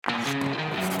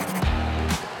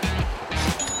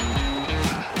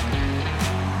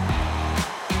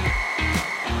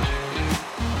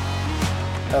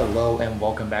Hello and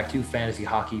welcome back to Fantasy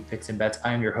Hockey Picks and Bets.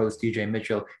 I'm your host, DJ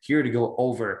Mitchell, here to go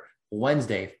over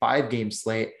Wednesday, 5-game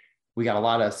slate. We got a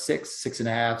lot of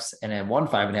 6.5s, and then 1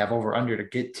 5.5 over under to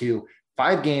get to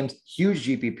 5 games, huge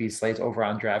GPP slates over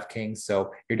on DraftKings.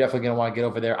 So you're definitely going to want to get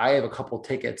over there. I have a couple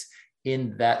tickets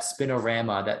in that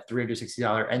Spinorama, that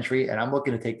 $360 entry, and I'm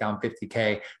looking to take down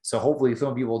 50K. So hopefully some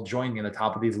of you will join me on the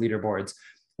top of these leaderboards.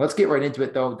 Let's get right into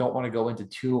it, though. Don't want to go into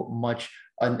too much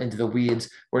into the weeds.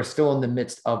 We're still in the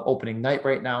midst of opening night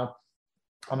right now.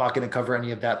 I'm not going to cover any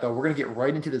of that, though. We're going to get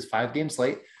right into this 5-game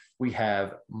slate. We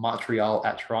have Montreal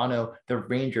at Toronto, the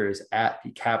Rangers at the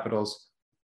Capitals,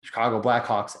 Chicago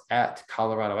Blackhawks at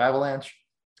Colorado Avalanche,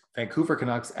 Vancouver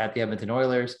Canucks at the Edmonton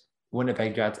Oilers,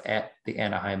 Winnipeg Jets at the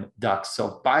Anaheim Ducks.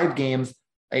 So 5 games,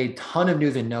 a ton of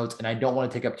news and notes, and I don't want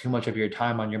to take up too much of your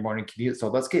time on your morning commute. So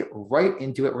let's get right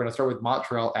into it. We're going to start with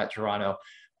Montreal at Toronto.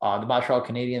 The Montreal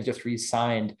Canadiens just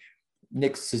re-signed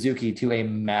Nick Suzuki to a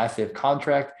massive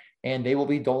contract, and they will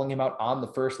be doling him out on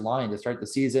the first line to start the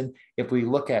season. If we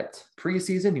look at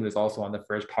preseason, he was also on the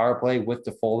first power play with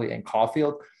Toffoli and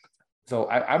Caulfield. So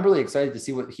I'm really excited to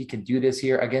see what he can do this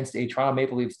year against a Toronto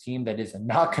Maple Leafs team that is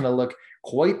not going to look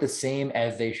quite the same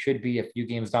as they should be a few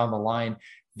games down the line.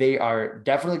 They are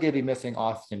definitely going to be missing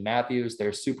Austin Matthews,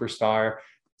 their superstar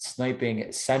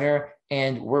sniping center.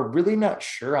 And we're really not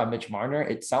sure on Mitch Marner.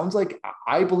 It sounds like,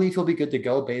 I believe he'll be good to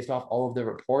go based off all of the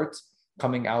reports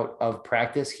coming out of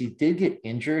practice. He did get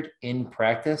injured in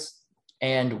practice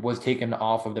and was taken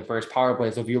off of the first power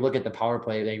play. So if you look at the power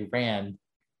play they ran,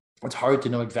 it's hard to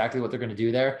know exactly what they're going to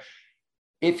do there.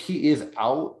 If he is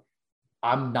out,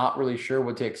 I'm not really sure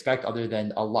what to expect other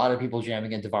than a lot of people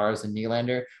jamming in Tavares and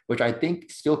Nylander, which I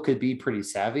think still could be pretty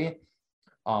savvy.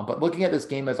 But looking at this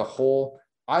game as a whole,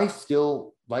 I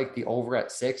still like the over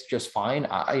at 6 just fine.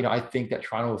 I think that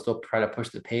Toronto will still try to push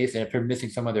the pace, and if they're missing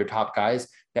some of their top guys,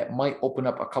 that might open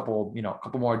up a couple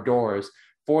more doors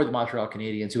for the Montreal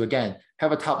Canadiens, who again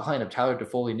have a top line of Tyler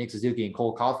Toffoli, Nick Suzuki, and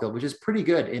Cole Caulfield, which is pretty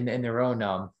good in their own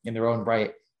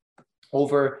right.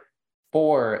 Over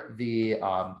for the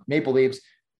Maple Leafs,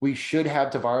 we should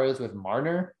have Tavares with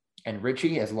Marner and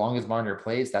Ritchie as long as Marner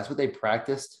plays. That's what they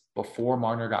practiced before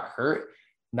Marner got hurt.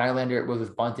 Nylander was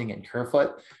with Bunting and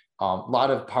Kerfoot. A lot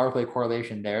of power play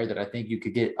correlation there that I think you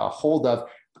could get a hold of.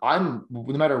 No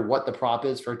matter what the prop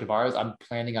is for Tavares, I'm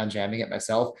planning on jamming it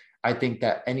myself. I think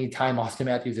that anytime Austin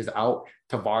Matthews is out,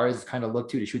 Tavares is kind of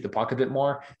looked to shoot the puck a bit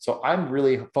more. So I'm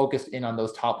really focused in on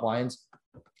those top lines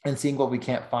and seeing what we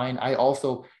can't find. I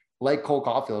also like Cole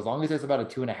Caulfield. As long as there's about a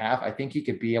 2.5, I think he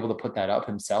could be able to put that up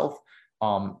himself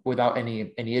without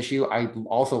any issue. I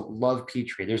also love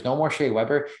Petrie. There's no more Shea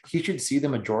Weber. He should see the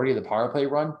majority of the power play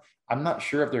run. I'm not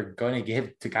sure if they're going to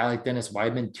give to a guy like Dennis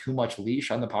Weidman too much leash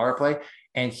on the power play.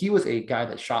 And he was a guy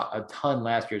that shot a ton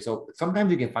last year. So sometimes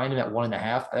you can find him at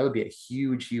 1.5. That would be a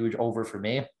huge, huge over for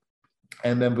me.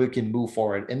 And then we can move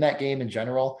forward. In that game in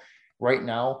general, right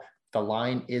now, the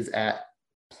line is at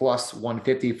plus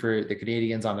 150 for the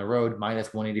Canadiens on the road,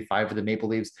 minus 185 for the Maple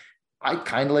Leafs. I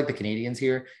kind of like the Canadiens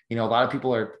here. A lot of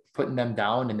people are putting them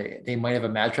down, and they might have a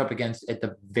matchup against, at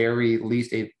the very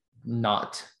least, a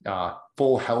not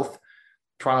full health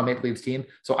Toronto Maple Leafs team.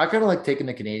 So I kind of like taking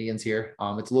the Canadiens here.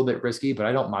 It's a little bit risky, but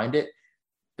I don't mind it.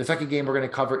 The second game we're going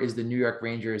to cover is the New York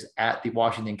Rangers at the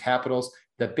Washington Capitals.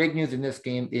 The big news in this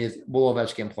game is will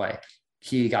Ovechkin play?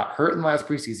 He got hurt in the last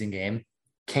preseason game,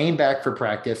 came back for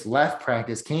practice, left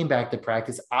practice, came back to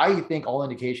practice. I think all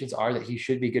indications are that he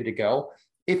should be good to go.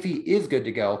 If he is good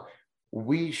to go,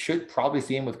 we should probably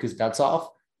see him with Kuznetsov,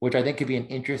 which I think could be an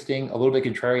interesting, a little bit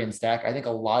contrarian stack. I think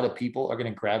a lot of people are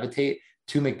going to gravitate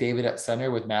to McDavid at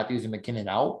center with Matthews and McKinnon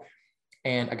out.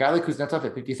 And a guy like Kuznetsov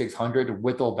at 5,600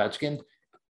 with Ovechkin,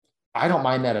 I don't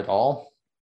mind that at all.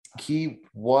 He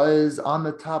was on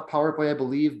the top power play, I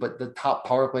believe, but the top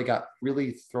power play got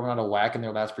really thrown out of whack in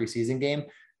their last preseason game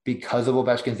because of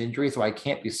Ovechkin's injury. So I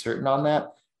can't be certain on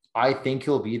that. I think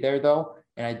he'll be there, though.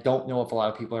 And I don't know if a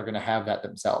lot of people are going to have that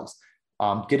themselves.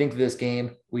 Getting to this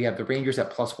game, we have the Rangers at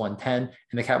plus 110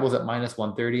 and the Capitals at minus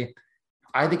 130.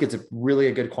 I think it's really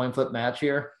a good coin flip match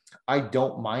here. I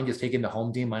don't mind just taking the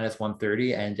home team minus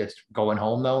 130 and just going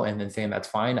home, though, and then saying that's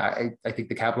fine. I think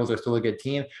the Capitals are still a good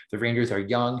team. The Rangers are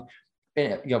young,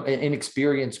 and, an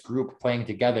inexperienced group playing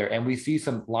together. And we see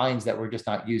some lines that we're just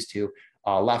not used to.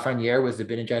 Lafreniere was the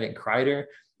Zibanejad and Kreider.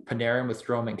 Panarin with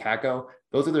Strome and Kakko.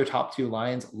 Those are their top 2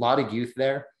 lines. A lot of youth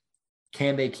there.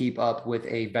 Can they keep up with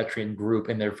a veteran group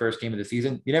in their first game of the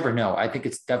season? You never know. I think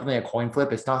it's definitely a coin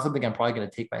flip. It's not something I'm probably going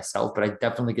to take myself, but I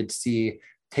definitely could see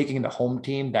taking the home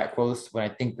team that close when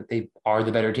I think that they are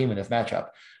the better team in this matchup.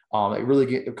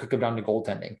 It could come down to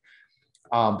goaltending.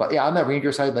 But yeah, on that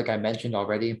Ranger side, like I mentioned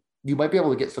already, you might be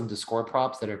able to get some to score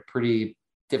props that are pretty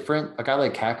different. A guy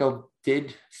like Kakko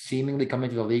did seemingly come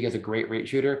into the league as a great rate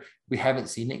shooter. We haven't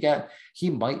seen it yet. He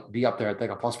might be up there at like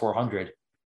a plus 400.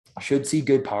 Should see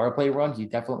good power play run. He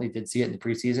definitely did see it in the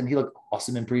preseason. He looked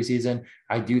awesome in preseason.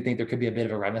 I do think there could be a bit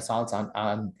of a renaissance on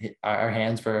our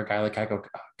hands for a guy like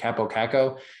Kaapo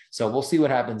Kakko. So we'll see what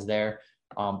happens there.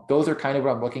 Those are kind of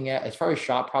what I'm looking at. As far as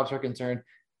shot props are concerned,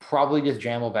 probably just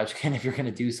jam Ovechkin if you're going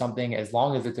to do something, as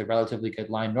long as it's a relatively good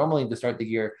line. Normally to start the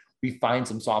year, we find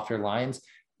some softer lines.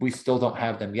 We still don't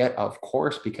have them yet, of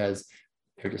course, because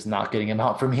they're just not getting them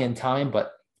out for me in time.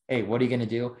 But hey, what are you going to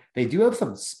do? They do have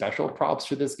some special props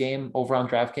for this game over on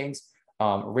DraftKings.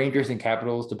 Rangers and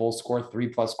Capitals to both score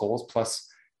 3+ goals plus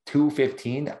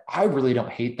 215. I really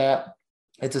don't hate that.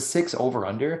 It's a 6 over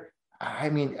under. I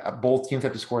mean, both teams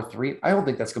have to score 3. I don't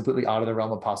think that's completely out of the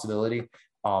realm of possibility.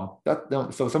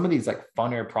 So some of these like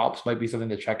funner props might be something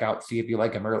to check out, see if you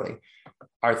like them early.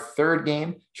 Our third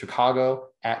game, Chicago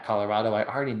at Colorado. I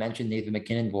already mentioned Nathan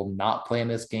MacKinnon will not play in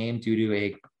this game due to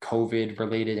a COVID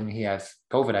related, I mean, he has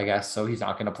COVID, I guess, so he's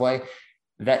not going to play.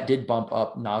 That did bump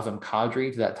up Nazem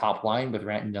Kadri to that top line with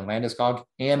Rantanen and Landeskog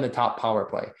and the top power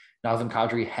play. Nazem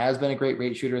Kadri has been a great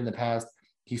rate shooter in the past.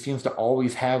 He seems to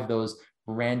always have those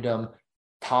random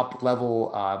top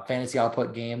level fantasy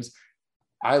output games.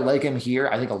 I like him here.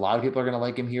 I think a lot of people are going to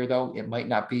like him here, though. It might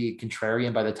not be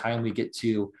contrarian by the time we get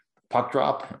to puck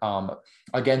drop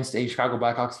against a Chicago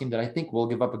Blackhawks team that I think will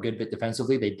give up a good bit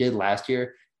defensively. They did last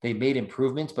year. They made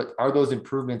improvements, but are those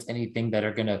improvements anything that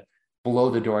are going to blow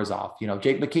the doors off? You know,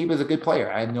 Jake McCabe is a good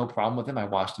player. I have no problem with him. I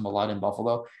watched him a lot in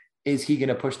Buffalo. Is he going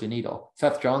to push the needle?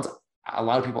 Seth Jones, a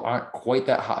lot of people aren't quite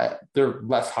that high. They're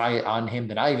less high on him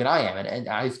than I am. And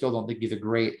I still don't think he's a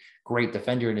great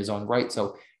defender in his own right.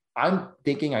 So I'm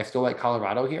thinking I still like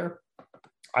Colorado here.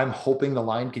 I'm hoping the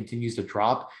line continues to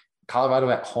drop. Colorado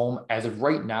at home, as of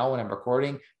right now when I'm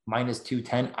recording, minus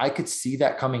 210. I could see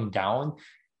that coming down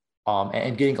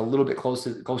and getting a little bit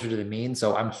closer to the mean.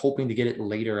 So I'm hoping to get it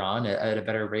later on at a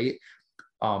better rate.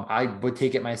 I would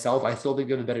take it myself. I still think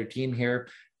they're the better team here.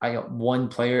 One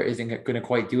player isn't going to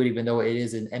quite do it, even though it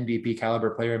is an MVP caliber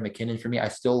player in MacKinnon for me. I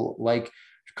still like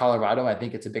Colorado. I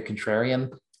think it's a bit contrarian.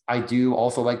 I do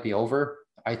also like the over.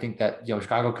 I think that, you know,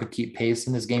 Chicago could keep pace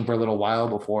in this game for a little while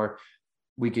before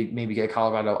we could maybe get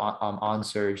Colorado on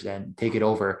surge and take it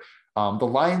over. The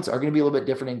lines are going to be a little bit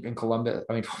different in Columbus.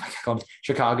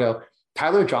 Chicago.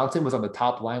 Tyler Johnson was on the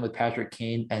top line with Patrick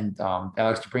Kane and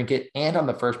Alex DeBrincat, and on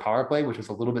the first power play, which was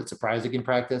a little bit surprising in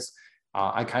practice.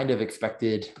 I kind of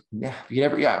expected,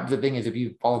 the thing is, if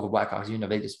you follow the Blackhawks, you know,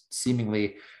 they just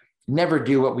seemingly never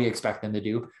do what we expect them to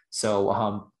do.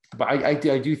 So, but I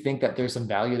do think that there's some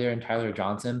value there in Tyler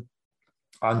Johnson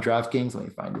on DraftKings. Let me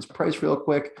find his price real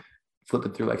quick. Flip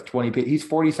it through like 20 pages. He's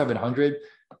 4,700.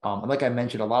 And like I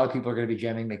mentioned, a lot of people are going to be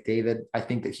jamming McDavid. I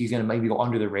think that he's going to maybe go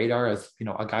under the radar as, you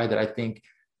know, a guy that I think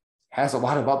has a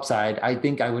lot of upside. I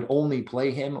think I would only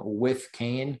play him with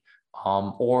Kane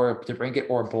or DeBrincat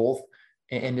or both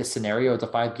in this scenario. It's a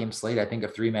 5-game slate. I think a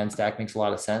 3-man stack makes a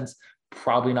lot of sense.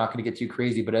 Probably not going to get too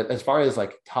crazy, but as far as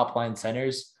like top line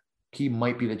centers, he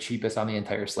might be the cheapest on the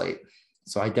entire slate.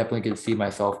 So I definitely could see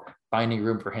myself finding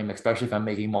room for him, especially if I'm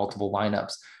making multiple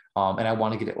lineups. And I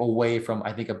want to get it away from,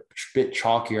 I think, a bit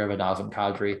chalkier of a Nazem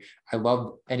Kadri. I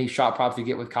love any shot props you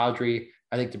get with Kadri.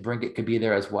 I think DeBrincat could be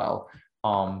there as well.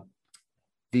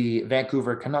 The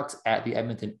Vancouver Canucks at the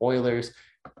Edmonton Oilers.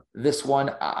 This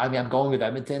one, I mean, I'm going with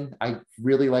Edmonton. I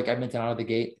really like Edmonton out of the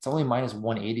gate. It's only minus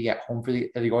 180 at home for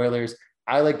the Oilers.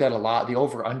 I like that a lot. The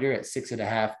over-under at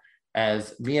 6.5.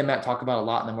 As me and Matt talk about a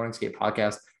lot in the Morning Skate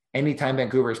podcast, anytime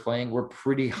Vancouver is playing, we're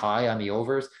pretty high on the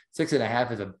overs.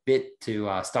 6.5 is a bit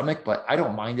to stomach, but I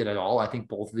don't mind it at all. I think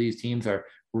both of these teams are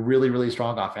really, really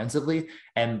strong offensively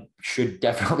and should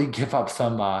definitely give up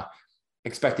some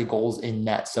expected goals in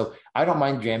net. So I don't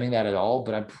mind jamming that at all,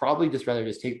 but I'd probably just rather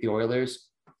just take the Oilers.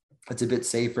 It's a bit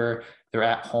safer. They're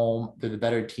at home. They're the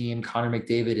better team. Connor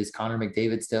McDavid is Connor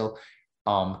McDavid still.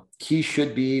 He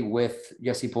should be with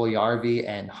Jesse Puljujarvi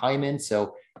and Hyman.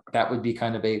 So that would be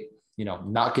kind of a, you know,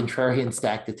 not contrarian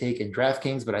stack to take in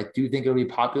DraftKings, but I do think it'll be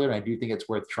popular and I do think it's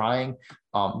worth trying.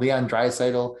 Leon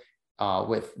Draisaitl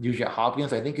with Nugent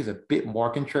Hopkins, I think is a bit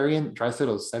more contrarian.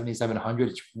 Draisaitl is 7,700.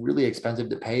 It's really expensive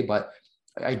to pay, but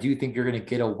I do think you're going to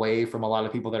get away from a lot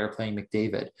of people that are playing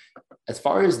McDavid. As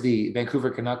far as the Vancouver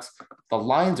Canucks, the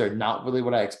lines are not really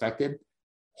what I expected.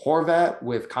 Horvat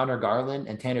with Connor Garland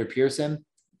and Tanner Pearson,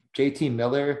 JT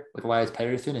Miller with Elias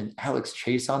Pettersson and Alex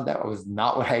Chiasson. That was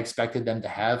not what I expected them to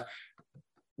have.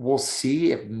 we'll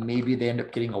see if maybe they end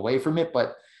up getting away from it,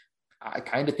 but I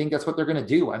kind of think that's what they're going to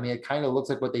do. I mean, it kind of looks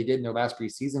like what they did in their last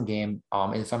preseason game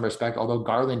in some respect, although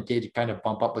Garland did kind of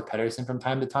bump up with Pedersen from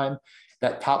time to time.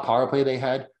 That top power play they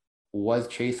had was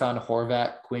Chason,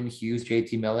 Horvat, Quinn Hughes,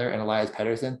 JT Miller, and Elias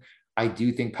Pedersen. I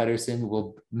do think Pedersen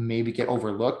will maybe get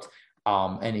overlooked,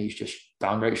 and he's just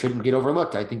downright shouldn't get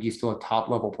overlooked. I think he's still a top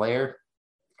level player.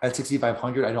 At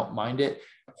 6,500, I don't mind it.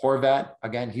 Horvat,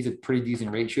 again, he's a pretty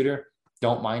decent rate shooter.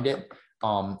 Don't mind it.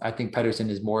 I think Pedersen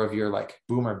is more of your like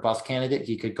boom or bust candidate.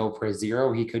 He could go for a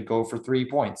 0. He could go for 3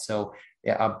 points. So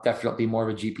yeah, I'll definitely more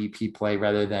of a GPP play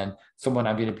rather than someone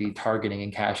I'm going to be targeting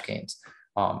in cash games.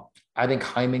 I think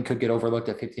Hyman could get overlooked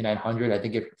at 5,900. I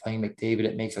think if you're playing McDavid,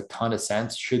 it makes a ton of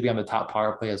sense. Should be on the top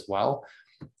power play as well.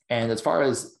 And as far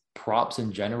as props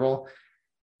in general,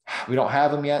 we don't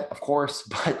have them yet, of course,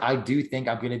 but I do think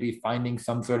I'm going to be finding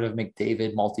some sort of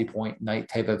McDavid multi-point night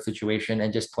type of situation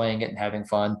and just playing it and having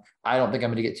fun. I don't think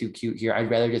I'm going to get too cute here. I'd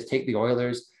rather just take the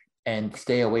Oilers and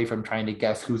stay away from trying to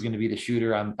guess who's going to be the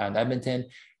shooter on Edmonton.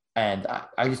 And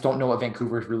I just don't know what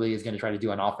Vancouver really is going to try to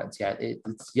do on offense yet.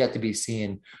 It's yet to be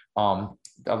seen. A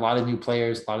lot of new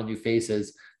players, a lot of new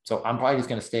faces. So I'm probably just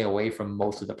going to stay away from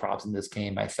most of the props in this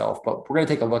game myself. But we're going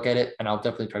to take a look at it, and I'll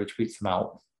definitely try to tweet some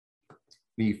out.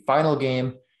 The final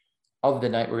game of the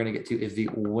night we're going to get to is the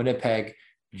Winnipeg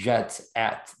Jets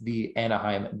at the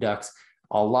Anaheim Ducks.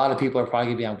 A lot of people are probably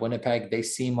going to be on Winnipeg. They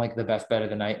seem like the best bet of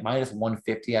the night, minus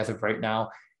 150 as of right now.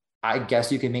 I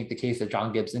guess you can make the case that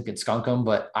John Gibson can skunk them,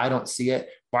 but I don't see it.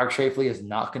 Mark Scheifele is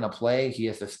not going to play. He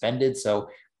is suspended. So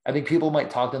I think people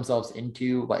might talk themselves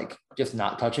into like just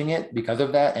not touching it because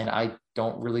of that. And I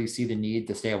don't really see the need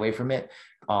to stay away from it.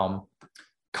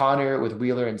 Connor with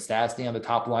Wheeler and Stastny on the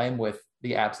top line with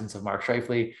the absence of Mark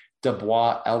Scheifele,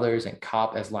 Dubois, Ehlers, and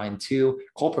Kopp as line 2.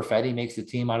 Cole Perfetti makes the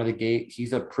team out of the gate.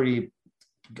 He's a pretty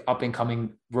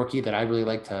up-and-coming rookie that I really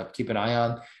like to keep an eye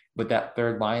on with that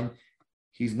third line.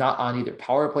 He's not on either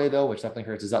power play, though, which definitely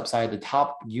hurts his upside. The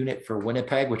top unit for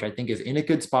Winnipeg, which I think is in a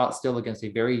good spot still against a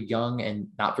very young and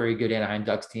not very good Anaheim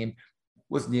Ducks team,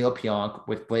 was Neil Pionk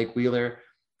with Blake Wheeler,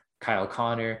 Kyle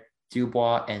Connor,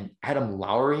 Dubois, and Adam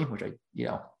Lowry, which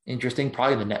interesting,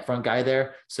 probably the net front guy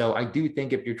there. So I do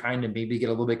think if you're trying to maybe get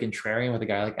a little bit contrarian with a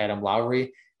guy like Adam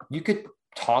Lowry, you could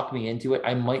talk me into it.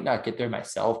 I might not get there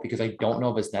myself because I don't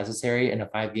know if it's necessary in a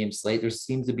 5-game slate. There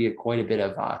seems to be quite a bit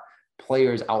of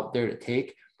players out there to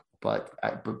take, but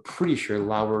I'm pretty sure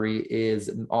Lowry is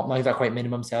not quite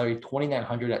minimum salary,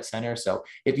 2,900 at center. So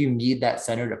if you need that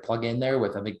center to plug in there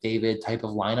with a McDavid type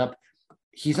of lineup,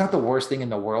 he's not the worst thing in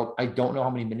the world. I don't know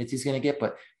how many minutes he's going to get,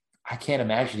 but I can't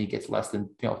imagine he gets less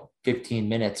than 15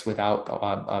 minutes without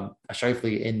a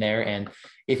Scheifele in there. And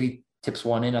if he tips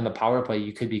one in on the power play,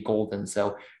 you could be golden.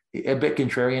 So a bit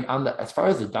contrarian as far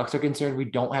as the Ducks are concerned, we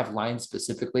don't have lines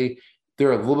specifically.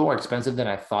 They're a little more expensive than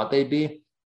I thought they'd be.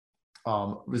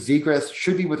 Zegras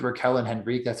should be with Raquel and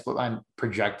Henrique. That's what I'm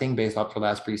projecting based off the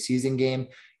last preseason game.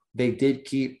 They did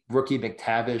keep rookie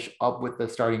McTavish up with the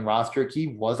starting roster. He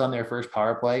was on their first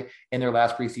power play in their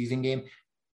last preseason game.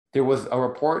 There was a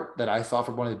report that I saw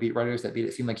from one of the beat writers that made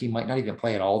it seem like he might not even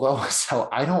play at all, though. So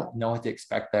I don't know what to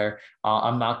expect there.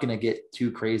 I'm not going to get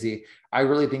too crazy. I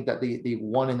really think that the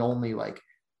one and only like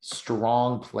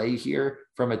strong play here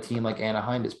from a team like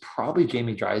Anaheim is probably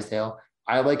Jamie Drysdale.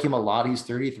 I like him a lot. He's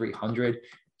 3,300.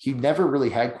 He never really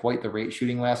had quite the rate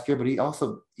shooting last year, but he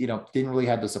also, didn't really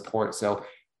have the support. So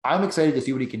I'm excited to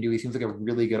see what he can do. He seems like a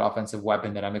really good offensive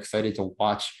weapon that I'm excited to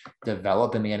watch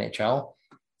develop in the NHL.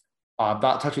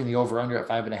 Not touching the over-under at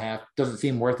 5.5 doesn't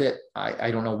seem worth it. I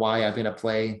don't know why I'm going to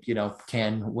play,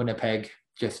 can Winnipeg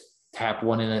just tap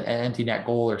one in an empty net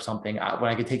goal or something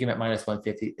when I could take him at minus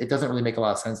 150? It doesn't really make a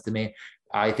lot of sense to me.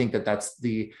 I think that that's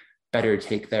the better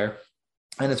take there.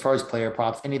 And as far as player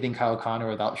props, anything Kyle Connor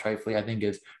without Scheifele, I think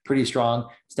is pretty strong.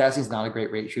 Stassi's not a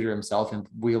great rate shooter himself, and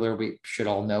Wheeler, we should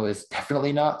all know, is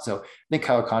definitely not. So I think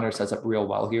Kyle Connor sets up real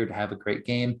well here to have a great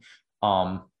game.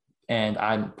 And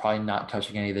I'm probably not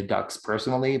touching any of the Ducks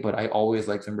personally, but I always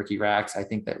like some Ricky Racks. I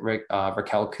think that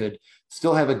Raquel could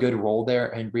still have a good role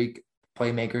there. Henrique,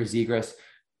 playmaker, Zegras,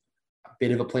 a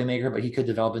bit of a playmaker, but he could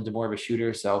develop into more of a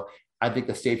shooter. So I think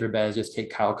the safer bet is just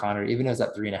take Kyle Connor, even as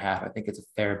at 3.5. I think it's a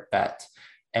fair bet.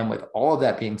 And with all of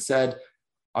that being said,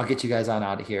 I'll get you guys on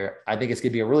out of here. I think it's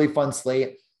going to be a really fun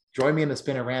slate. Join me in the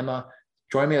Spinorama.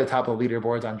 Join me at the top of the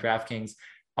leaderboards on DraftKings.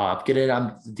 Get it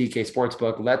on DK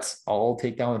Sportsbook. Let's all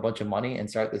take down a bunch of money and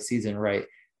start the season right.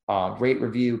 Rate,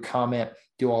 review, comment,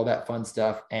 do all that fun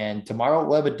stuff. And tomorrow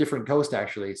we'll have a different host,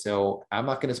 actually. So I'm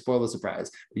not going to spoil the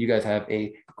surprise. But you guys have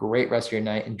a great rest of your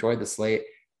night. Enjoy the slate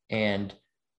and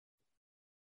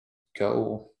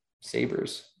go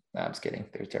Sabres. Nah, I'm just kidding.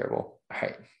 They're terrible. All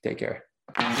right. Take care.